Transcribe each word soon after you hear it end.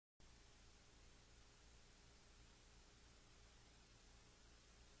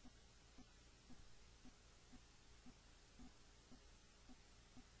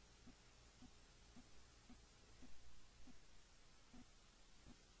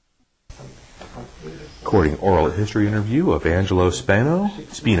recording oral history interview of Angelo Speno,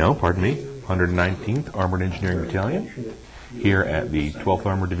 119th Armored Engineering Battalion, here at the 12th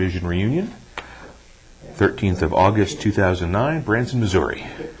Armored Division reunion, 13th of August 2009, Branson, Missouri.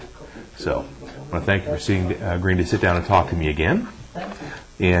 So, I want to thank you for agreeing to sit down and talk to me again.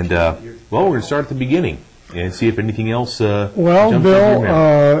 And, well, we're going to start at the beginning and see if anything else Well, Bill,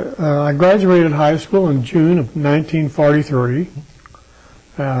 I graduated high school in June of 1943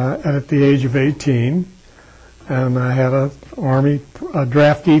 at the age of 18. And I had a Army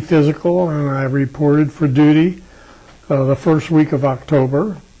draftee physical, and I reported for duty the first week of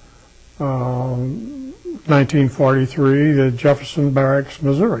October, 1943, to Jefferson Barracks,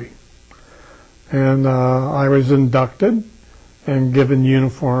 Missouri. And I was inducted and given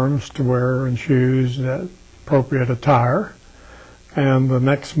uniforms to wear and shoes, appropriate attire. And the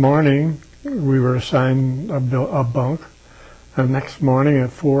next morning, we were assigned a bunk. And the next morning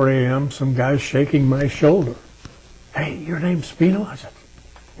at 4 a.m., some guy's shaking my shoulder. "Hey, your name's Speno?" I said,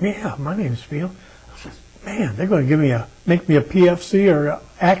 "Yeah, my name's Speno." I said, "Man, they're going to make me a PFC or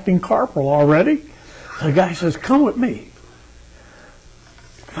acting corporal already?" The guy says, "Come with me.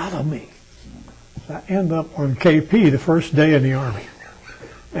 Follow me." I end up on KP the first day in the Army.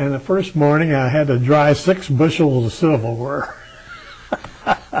 And the first morning I had to dry 6 bushels of silverware.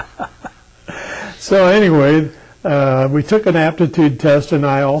 So anyway, we took an aptitude test, and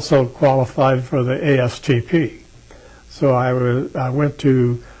I also qualified for the ASTP. So I went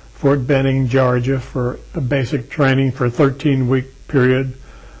to Fort Benning, Georgia for a basic training for a 13-week period.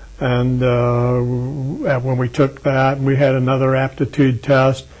 And when we took that, we had another aptitude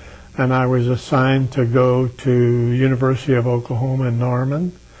test, and I was assigned to go to University of Oklahoma in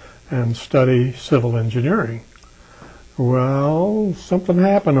Norman and study civil engineering. Well, something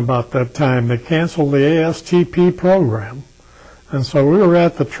happened about that time. They canceled the ASTP program. And so we were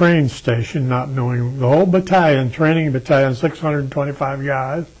at the train station, not knowing the whole battalion, training battalion, 625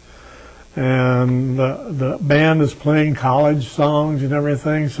 guys. And the band is playing college songs and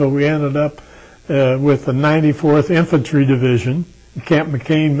everything. So we ended up with the 94th Infantry Division in Camp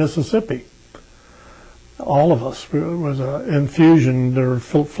McCain, Mississippi. All of us. It was an infusion. They were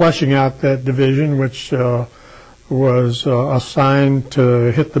fleshing out that division, which was assigned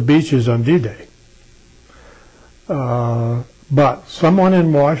to hit the beaches on D-Day. But someone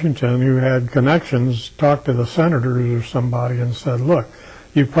in Washington who had connections talked to the senators or somebody and said, "Look,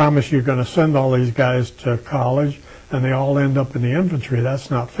 you promised you're going to send all these guys to college, and they all end up in the infantry. That's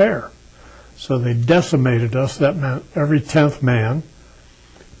not fair." So they decimated us. That meant every 10th man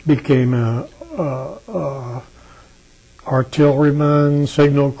became a artilleryman,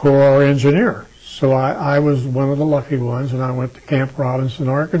 signal corps engineer. So I was one of the lucky ones, and I went to Camp Robinson,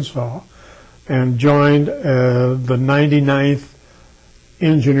 Arkansas, and joined the 99th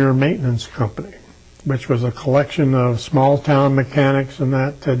Engineer Maintenance Company, which was a collection of small-town mechanics and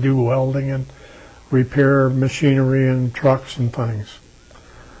that to do welding and repair machinery and trucks and things.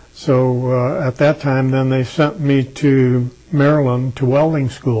 So at that time, then they sent me to Maryland to welding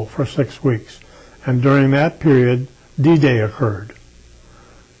school for 6 weeks. And during that period, D-Day occurred.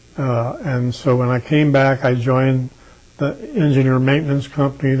 And so when I came back, I joined the Engineer Maintenance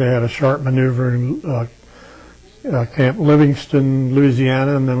Company. They had a sharp maneuver in Camp Livingston,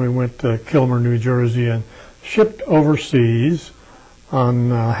 Louisiana, and then we went to Kilmer, New Jersey, and shipped overseas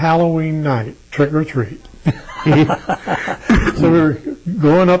on Halloween night, trick or treat. So we were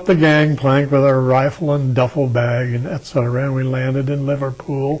going up the gangplank with our rifle and duffel bag and etc. And we landed in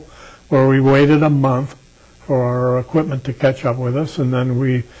Liverpool, where we waited a month for our equipment to catch up with us, and then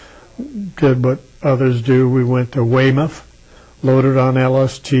we did what others do. We went to Weymouth, loaded on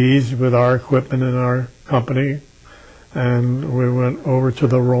LSTs with our equipment in our company, and we went over to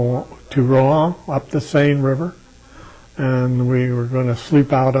Rouen, up the Seine River, and we were going to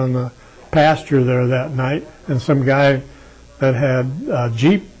sleep out on the pasture there that night. And some guy that had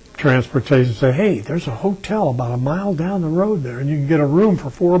Jeep transportation said, "Hey, there's a hotel about a mile down the road there, and you can get a room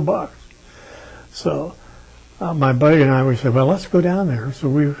for $4." So my buddy and I, we said, "Well, let's go down there." So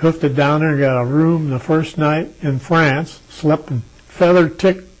we hoofed it down there and got a room the first night in France, slept in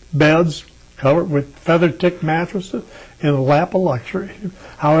feather-ticked beds, covered with feather-ticked mattresses, in a lap of luxury.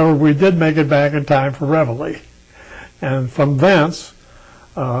 However, we did make it back in time for Reveille. And from thence,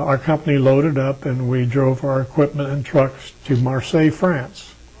 our company loaded up, and we drove our equipment and trucks to Marseille,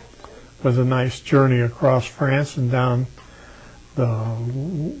 France. It was a nice journey across France and down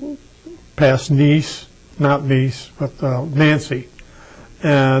past Nice, not Nice, but Nancy,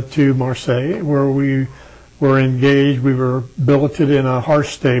 to Marseille, where we were engaged. We were billeted in a horse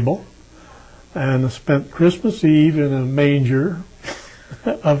stable and spent Christmas Eve in a manger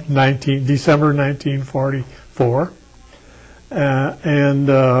of December 1944. And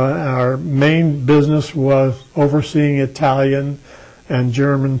our main business was overseeing Italian and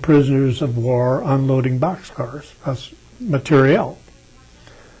German prisoners of war unloading boxcars. That's materiel.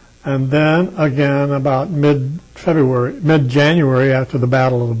 And then again, about mid-January, after the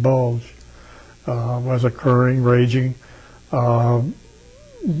Battle of the Bulge was occurring, raging, I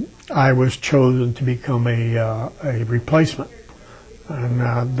was chosen to become a replacement.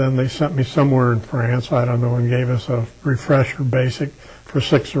 And then they sent me somewhere in France, I don't know, and gave us a refresher basic for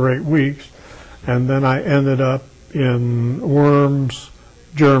 6 or 8 weeks. And then I ended up in Worms,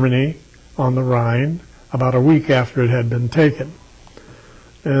 Germany, on the Rhine, about a week after it had been taken.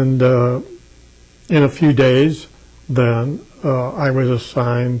 And in a few days, then, I was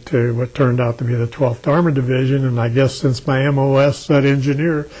assigned to what turned out to be the 12th Armored Division, and I guess since my MOS said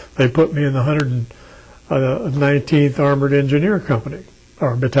engineer, they put me in the 119th Armored Engineer Company,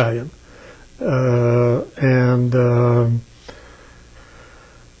 or Battalion.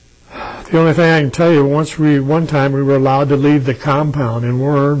 The only thing I can tell you, one time we were allowed to leave the compound in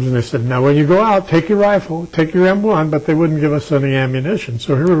Worms, and they said, now when you go out, take your rifle, take your M1, but they wouldn't give us any ammunition.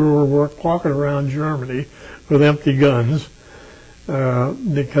 So here we were walking around Germany with empty guns,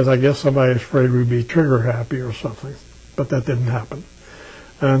 because I guess somebody was afraid we'd be trigger happy or something, but that didn't happen.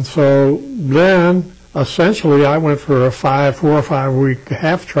 And so then, essentially, I went for a 4 or 5 week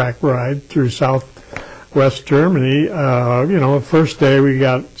half-track ride through southwest Germany. The first day we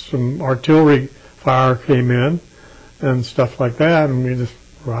got some artillery fire came in and stuff like that, and we just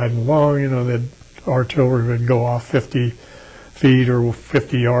riding along. The artillery would go off 50 feet or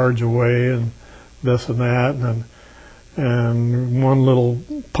 50 yards away, and this and that, and one little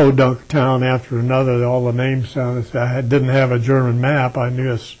podunk town after another. All the names sounded. I didn't have a German map. I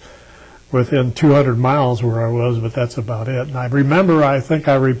knew it's within 200 miles where I was, but that's about it. And I remember, I think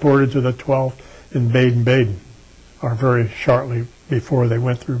I reported to the 12th in Baden-Baden, or very shortly before they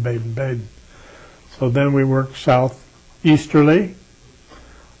went through Baden-Baden. So then we worked southeasterly,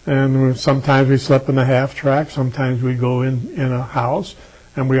 and sometimes we slept in a half-track, sometimes we go in a house,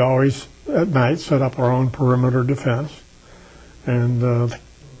 and we always, at night, set up our own perimeter defense, and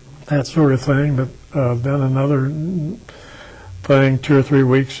that sort of thing. But then another thing, 2 or 3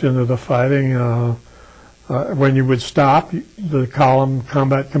 weeks into the fighting, when you would stop the column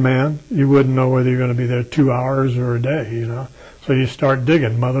combat command, you wouldn't know whether you're going to be there 2 hours or a day, So you start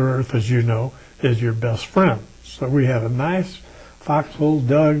digging. Mother Earth, as you know, is your best friend. So we had a nice foxhole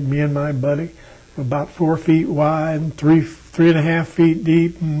dug, me and my buddy, about 4 feet wide, 3.5 feet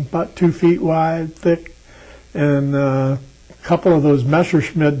deep, and about 2 feet wide, thick. And a couple of those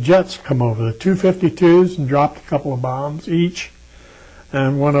Messerschmitt jets come over, the 252s, and dropped a couple of bombs each.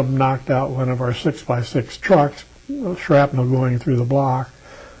 And one of them knocked out one of our 6x6 trucks, shrapnel going through the block.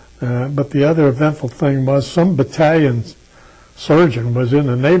 But the other eventful thing was some battalion surgeon was in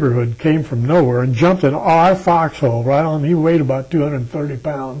the neighborhood, came from nowhere, and jumped in our foxhole right on. He weighed about 230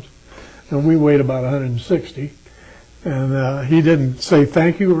 pounds, and we weighed about 160. And he didn't say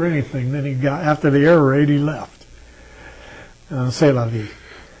thank you or anything. Then he got, after the air raid, he left. C'est la vie.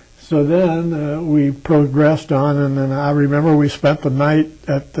 So then we progressed on, and then I remember we spent the night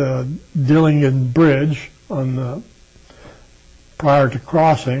at Dillingen Bridge prior to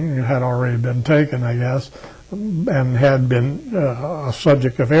crossing. It had already been taken, I guess, and had been a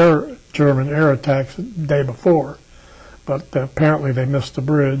subject of German air attacks the day before. But apparently they missed the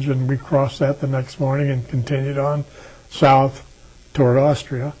bridge, and we crossed that the next morning and continued on south toward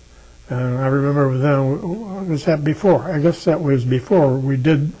Austria. And I remember then, was that before? I guess that was before. We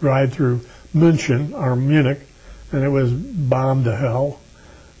did ride through Munich, and it was bombed to hell.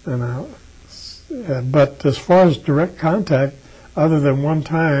 But as far as direct contact, other than one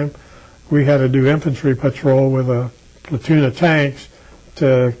time, we had to do infantry patrol with a platoon of tanks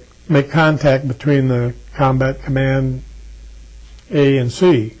to make contact between the combat command A and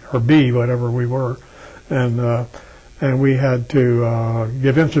C, or B, whatever we were. And we had to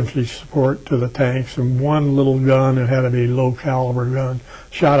give infantry support to the tanks, and one little gun, it had to be a low caliber gun,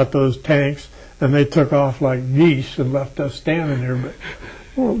 shot at those tanks, and they took off like geese and left us standing there.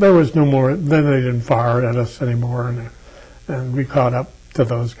 But there was no more, then they didn't fire at us anymore, and we caught up to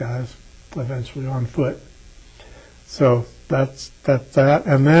those guys eventually on foot. So that's that.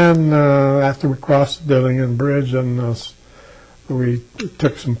 And then after we crossed the Dillingen Bridge, and we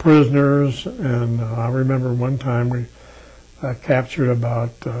took some prisoners, and I remember one time we captured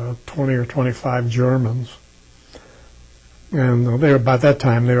about 20 or 25 Germans. And by that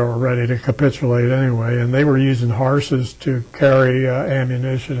time they were ready to capitulate anyway, and they were using horses to carry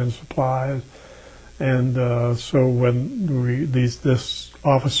ammunition and supplies. And so when this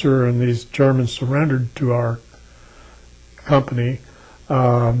officer and these Germans surrendered to our company,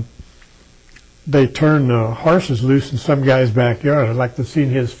 they turned the horses loose in some guy's backyard. I'd like to see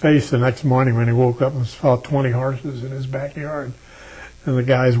his face the next morning when he woke up and saw 20 horses in his backyard. And the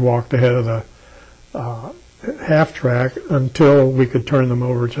guys walked ahead of the half track until we could turn them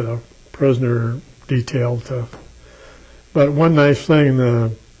over to the prisoner detail. But one nice thing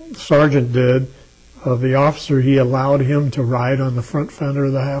the sergeant did, the officer, he allowed him to ride on the front fender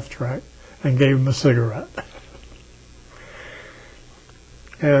of the half track and gave him a cigarette.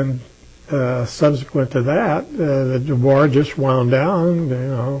 And subsequent to that, the war just wound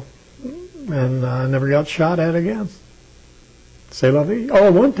down, and I never got shot at again. C'est la vie.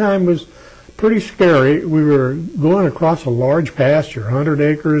 Oh, one time was pretty scary. We were going across a large pasture, 100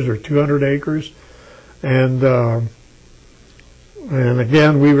 acres or 200 acres, and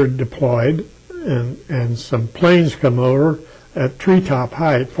again we were deployed, and some planes come over at treetop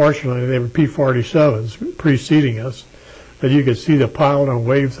height. Fortunately, they were P-47s preceding us, but you could see the pilot and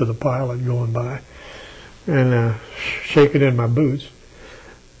wave to the pilot going by, and shaking in my boots.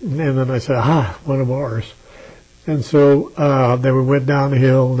 And then I said, one of ours. And so then we went down the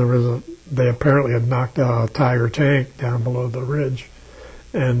hill, and they apparently had knocked out a Tiger tank down below the ridge,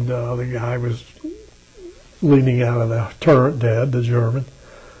 and the guy was leaning out of the turret dead, the German.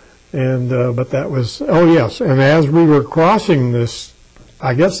 And but that was, oh yes, and as we were crossing this,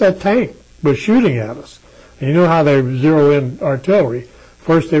 I guess that tank was shooting at us. And you know how they zero in artillery.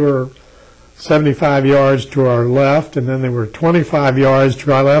 First they were 75 yards to our left, and then they were 25 yards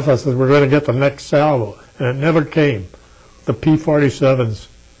to our left. I said, we're going to get the next salvo. And it never came, the P-47s,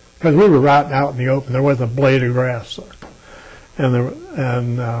 because we were right out in the open. There wasn't a blade of grass there.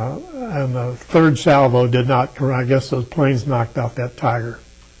 And the third salvo did not, I guess those planes knocked out that Tiger.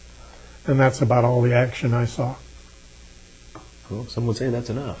 And that's about all the action I saw. Well, some would say that's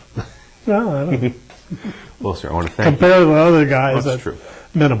enough. No, I don't. Well, sir, I want to thank Compared to the other guys, that's true.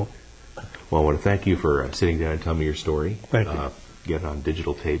 Minimal. Well, I want to thank you for sitting down and telling me your story. Thank you. Get it on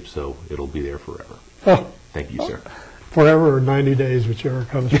digital tape, so it'll be there forever. Oh, Thank you, sir. forever or 90 days, whichever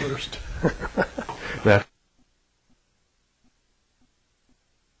comes first. That